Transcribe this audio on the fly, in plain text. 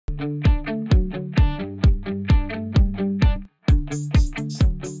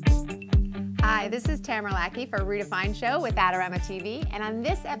Tamara Lackey for reDefine Show with Adorama TV, and on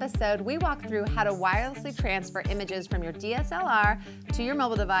this episode we walk through how to wirelessly transfer images from your DSLR to your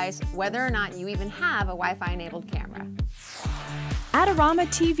mobile device, whether or not you even have a Wi-Fi enabled camera. Adorama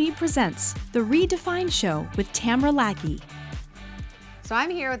TV presents the reDefine Show with Tamara Lackey. So I'm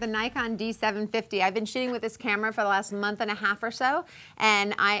here with the Nikon D750. I've been shooting with this camera for the last month and a half or so,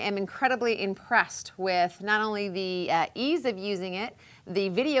 and I am incredibly impressed with not only the ease of using it, the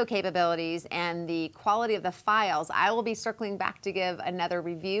video capabilities, and the quality of the files. I will be circling back to give another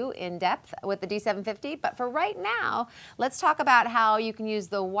review in depth with the D750, but for right now, let's talk about how you can use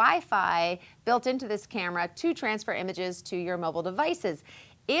the Wi-Fi built into this camera to transfer images to your mobile devices.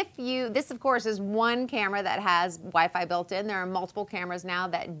 This of course is one camera that has Wi-Fi built in. There are multiple cameras now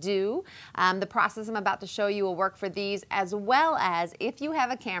that do. The process I'm about to show you will work for these, as well as if you have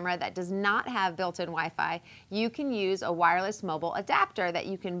a camera that does not have built-in Wi-Fi, you can use a wireless mobile adapter that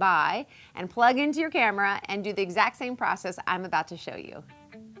you can buy and plug into your camera and do the exact same process I'm about to show you.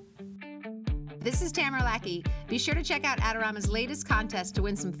 This is Tamara Lackey. Be sure to check out Adorama's latest contest to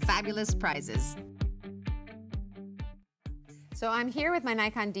win some fabulous prizes. So I'm here with my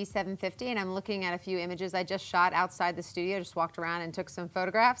Nikon D750 and I'm looking at a few images I just shot outside the studio, just walked around and took some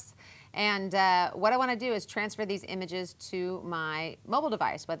photographs. And what I want to do is transfer these images to my mobile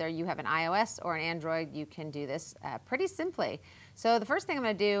device. Whether you have an iOS or an Android, you can do this pretty simply. So the first thing I'm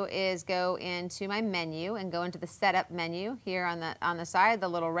going to do is go into my menu and go into the setup menu here on the side, the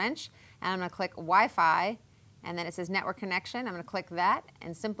little wrench, and I'm going to click Wi-Fi, and then it says network connection. I'm going to click that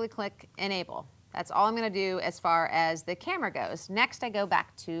and simply click enable. That's all I'm going to do as far as the camera goes. Next, I go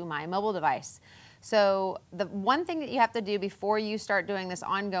back to my mobile device. So the one thing that you have to do before you start doing this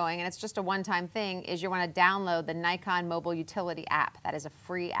ongoing, and it's just a one-time thing, is you want to download the Nikon Mobile Utility app. That is a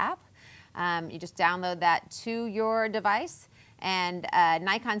free app. You just download that to your device. And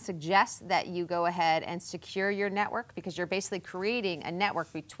Nikon suggests that you go ahead and secure your network, because you're basically creating a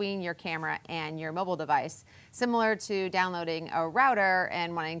network between your camera and your mobile device, similar to downloading a router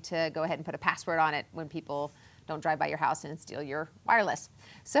and wanting to go ahead and put a password on it when people don't drive by your house and steal your wireless.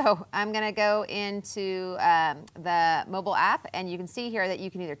 So I'm going to go into the mobile app, and you can see here that you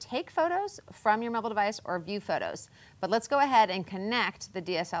can either take photos from your mobile device or view photos. But let's go ahead and connect the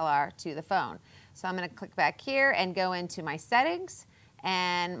DSLR to the phone. So I'm going to click back here and go into my settings,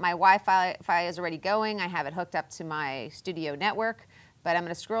 and my Wi-Fi is already going. I have it hooked up to my studio network, but I'm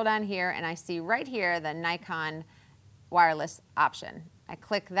going to scroll down here and I see right here the Nikon wireless option. I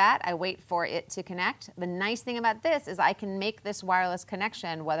click that, I wait for it to connect. The nice thing about this is I can make this wireless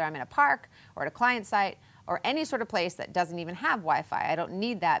connection whether I'm in a park or at a client site or any sort of place that doesn't even have Wi-Fi. I don't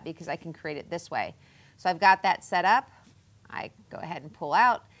need that because I can create it this way. So I've got that set up. I go ahead and pull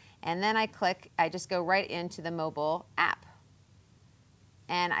out. And then I just go right into the mobile app.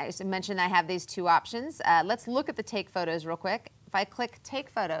 And I mentioned I have these two options. Let's look at the take photos real quick. If I click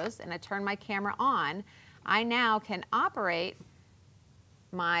take photos and I turn my camera on, I now can operate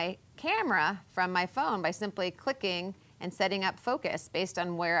my camera from my phone by simply clicking and setting up focus based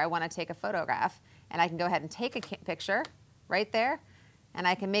on where I want to take a photograph. And I can go ahead and take a picture right there, and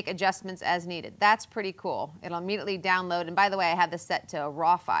I can make adjustments as needed. That's pretty cool. It'll immediately download, and by the way, I have this set to a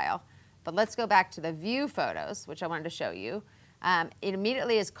RAW file. But let's go back to the view photos, which I wanted to show you. It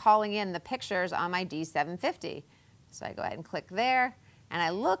immediately is calling in the pictures on my D750. So I go ahead and click there, and I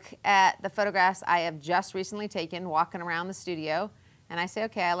look at the photographs I have just recently taken walking around the studio, and I say,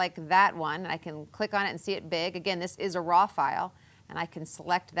 okay, I like that one. I can click on it and see it big. Again, this is a RAW file, and I can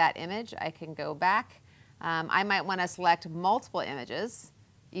select that image. I can go back. I might want to select multiple images,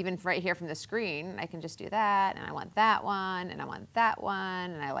 even right here from the screen. I can just do that, and I want that one, and I want that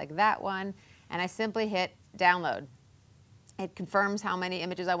one, and I like that one, and I simply hit download. It confirms how many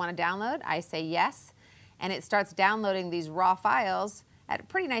images I want to download. I say yes, and it starts downloading these RAW files at a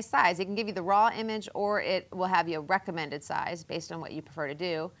pretty nice size. It can give you the raw image, or it will have you a recommended size based on what you prefer to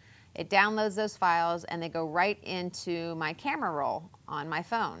do. It downloads those files, and they go right into my camera roll on my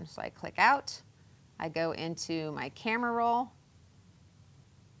phone. So I click out. I go into my camera roll,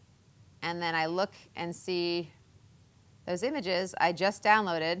 and then I look and see those images I just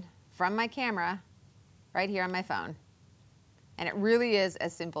downloaded from my camera right here on my phone. And it really is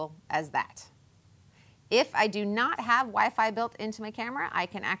as simple as that. If I do not have Wi-Fi built into my camera, I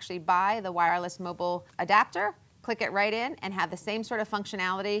can actually buy the wireless mobile adapter, click it right in, and have the same sort of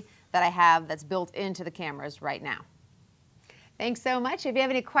functionality that I have that's built into the cameras right now. Thanks so much. If you have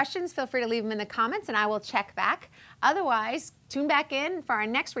any questions, feel free to leave them in the comments and I will check back. Otherwise, tune back in for our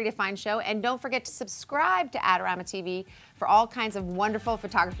next reDefine show, and don't forget to subscribe to Adorama TV for all kinds of wonderful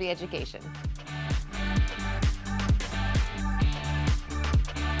photography education.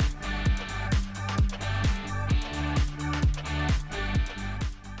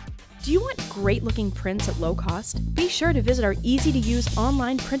 Do you want great looking prints at low cost? Be sure to visit our easy-to-use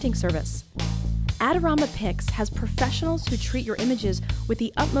online printing service. Adorama Pix has professionals who treat your images with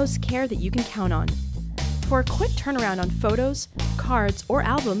the utmost care that you can count on. For a quick turnaround on photos, cards, or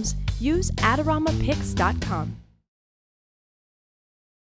albums, use adoramapix.com.